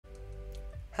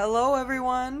Hello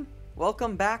everyone!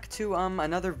 Welcome back to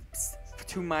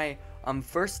my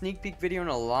first sneak peek video in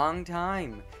a long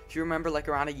time. If you remember, like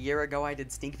around a year ago I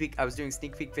was doing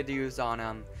sneak peek videos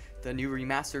on the new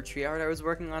remastered tree art I was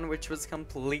working on, which was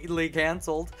completely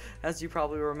cancelled. As you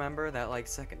probably remember, that like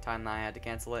second time that I had to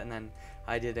cancel it, and then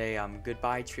I did a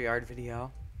goodbye tree art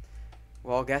video.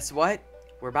 Well, guess what?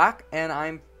 We're back and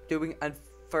I'm doing a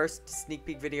first sneak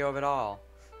peek video of it all.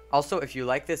 Also, if you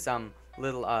like this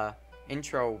little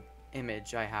intro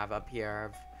image I have up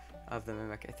here of the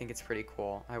mimic, I think it's pretty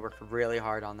cool. I worked really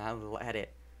hard on that little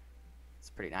edit. It's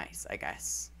pretty nice, I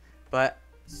guess. But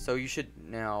so you should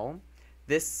know,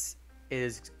 this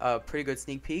is a pretty good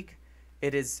sneak peek.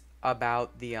 It is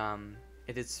about the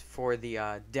it is for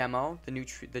the demo,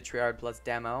 the Tree Art Plus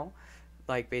demo,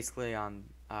 like basically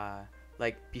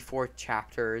like before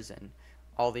chapters and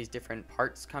all these different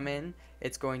parts come in.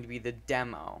 It's going to be the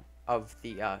demo of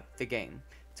the game.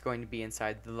 It's going to be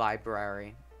inside the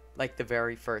library, like the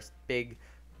very first big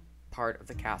part of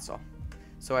the castle.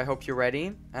 So I hope you're ready,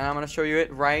 and I'm going to show you it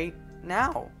right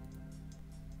now.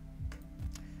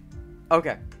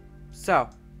 Okay, so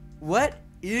what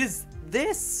is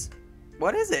this?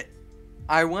 What is it?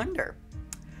 I wonder.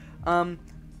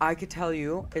 I could tell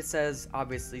you, it says,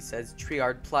 obviously says Tree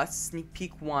Art Plus Sneak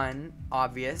Peek 1,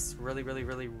 obvious,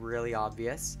 really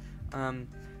obvious.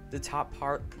 The top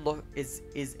part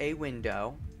is a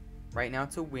window. Right now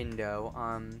it's a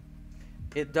window.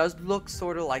 It does look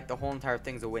sort of like the whole entire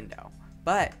thing's a window.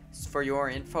 But for your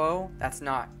info, that's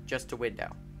not just a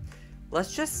window.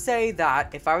 Let's just say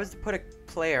that if I was to put a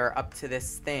player up to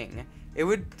this thing,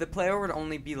 the player would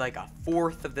only be like a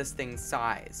fourth of this thing's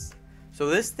size. So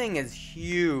this thing is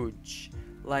huge.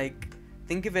 Like,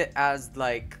 think of it as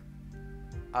like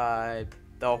the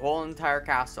whole entire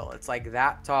castle. It's like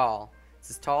that tall. It's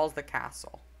as tall as the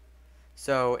castle.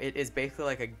 So it is basically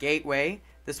like a gateway.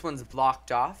 This one's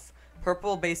blocked off.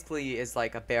 Purple basically is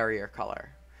like a barrier color.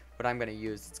 What I'm going to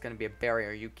use, it's going to be a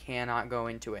barrier. You cannot go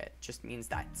into it. It just means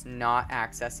that it's not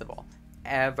accessible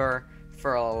ever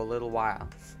for a little while.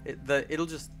 It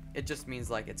just means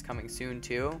like it's coming soon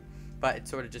too, but it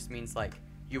sort of just means like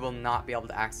you will not be able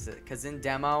to access it, because in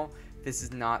demo this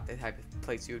is not the type of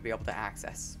place you would be able to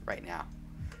access right now.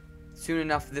 Soon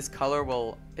enough, this color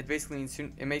will. It basically means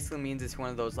it's one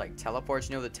of those like teleports.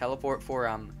 You know, the teleport for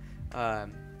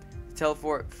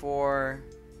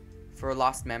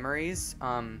Lost Memories.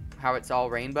 How it's all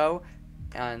rainbow,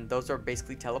 and those are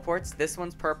basically teleports. This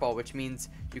one's purple, which means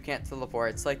you can't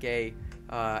teleport. It's like a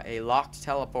locked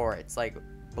teleport. It's like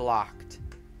blocked.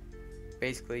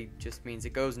 Basically, just means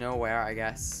it goes nowhere, I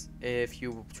guess. If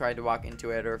you tried to walk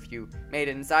into it, or if you made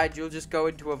it inside, you'll just go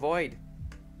into a void.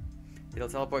 It'll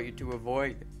teleport you to a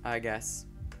void, I guess.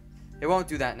 It won't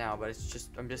do that now, but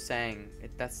I'm just saying,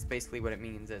 that's basically what it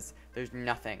means, is there's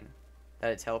nothing that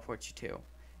it teleports you to.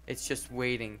 It's just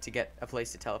waiting to get a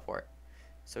place to teleport.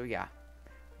 So yeah.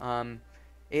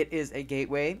 It is a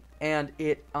gateway, and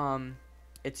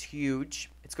it's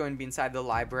huge. It's going to be inside the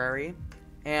library.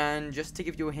 And just to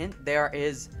give you a hint, there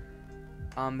is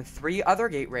three other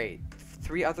gateways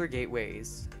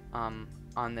on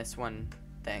this one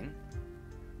thing.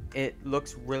 It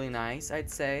looks really nice,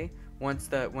 I'd say.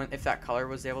 If that color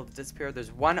was able to disappear,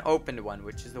 there's one opened one,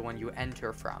 which is the one you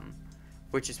enter from,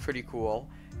 which is pretty cool.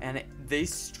 And the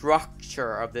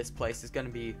structure of this place is going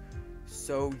to be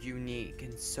so unique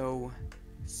and so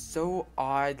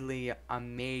oddly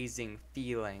amazing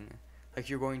feeling. Like,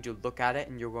 you're going to look at it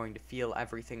and you're going to feel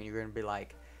everything, and you're going to be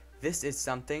like, this is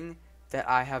something that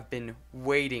I have been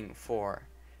waiting for.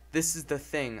 This is the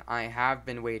thing I have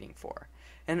been waiting for.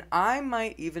 And I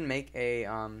might even make a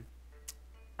I'm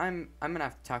gonna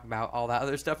have to talk about all that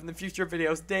other stuff in the future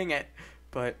videos, dang it.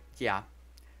 But yeah.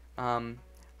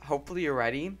 Hopefully you're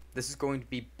ready. This is going to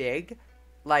be big.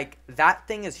 Like, that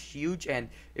thing is huge, and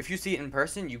if you see it in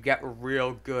person, you get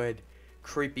real good,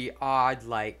 creepy, odd,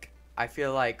 like, I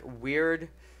feel like weird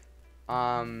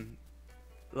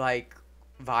like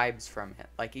vibes from it.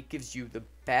 Like, it gives you the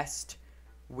best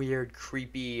weird,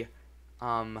 creepy,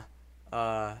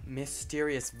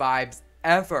 mysterious vibes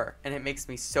ever, and it makes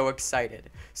me so excited.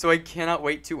 So I cannot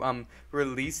wait to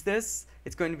release this.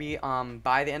 It's going to be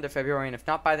by the end of February, and if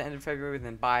not by the end of February,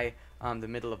 then by the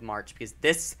middle of March, because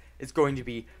this is going to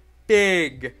be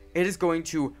big. It is going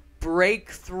to break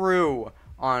through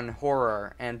on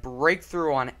horror and break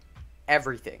through on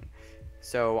everything.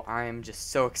 So I'm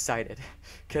just so excited,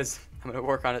 because I'm going to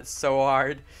work on it so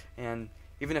hard. And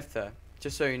even if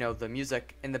just so you know, the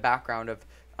music in the background of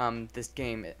this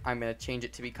game, I'm going to change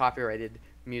it to be copyrighted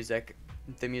music.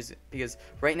 Because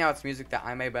right now it's music that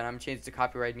I made, but I'm changing to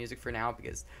copyrighted music for now,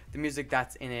 because the music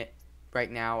that's in it right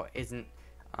now isn't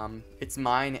It's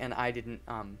mine, and I didn't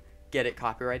get it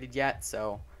copyrighted yet,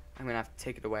 so I'm gonna have to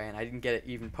take it away, and I didn't get it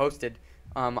even posted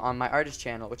on my artist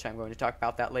channel, which I'm going to talk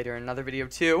about that later in another video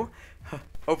too.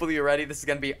 Hopefully you're ready. This is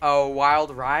gonna be a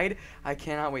wild ride. I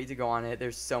cannot wait to go on it.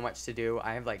 There's so much to do.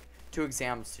 I have like 2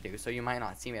 exams to do, so you might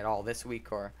not see me at all this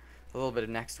week or a little bit of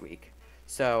next week.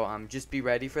 So just be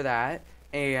ready for that.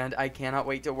 And I cannot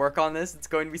wait to work on this. It's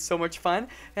going to be so much fun,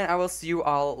 and I will see you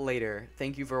all later.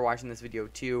 Thank you for watching this video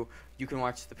too. You can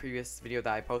watch the previous video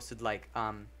that I posted like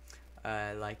an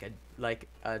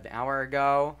hour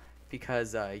ago,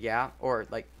 because yeah, or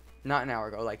like not an hour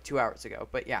ago, like 2 hours ago.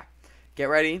 But yeah, get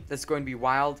ready. This is going to be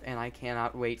wild, and I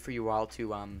cannot wait for you all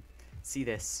to see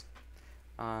this.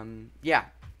 Yeah,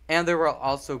 and there will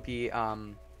also be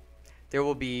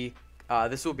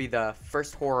this will be the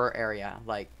first horror area,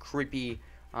 like creepy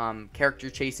character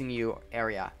chasing you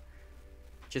area,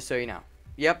 just so you know.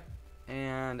 Yep,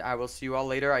 and I will see you all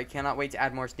later. I cannot wait to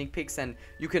add more sneak peeks, and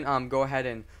you can go ahead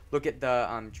and look at the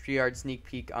Triard sneak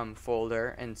peek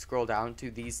folder and scroll down to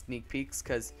these sneak peeks,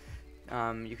 because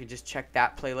you can just check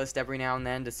that playlist every now and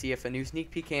then to see if a new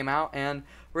sneak peek came out, and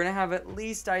we're gonna have at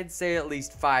least, I'd say at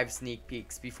least 5 sneak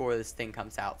peeks before this thing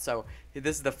comes out. So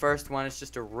this is the first one. It's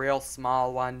just a real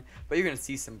small one, but you're gonna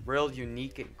see some real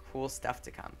unique and cool stuff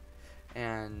to come.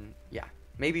 And yeah,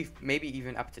 maybe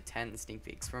even up to 10 sneak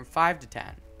peeks, from 5 to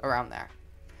 10, around there.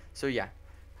 So yeah,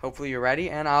 hopefully you're ready,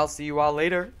 and I'll see you all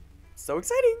later. So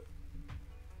exciting!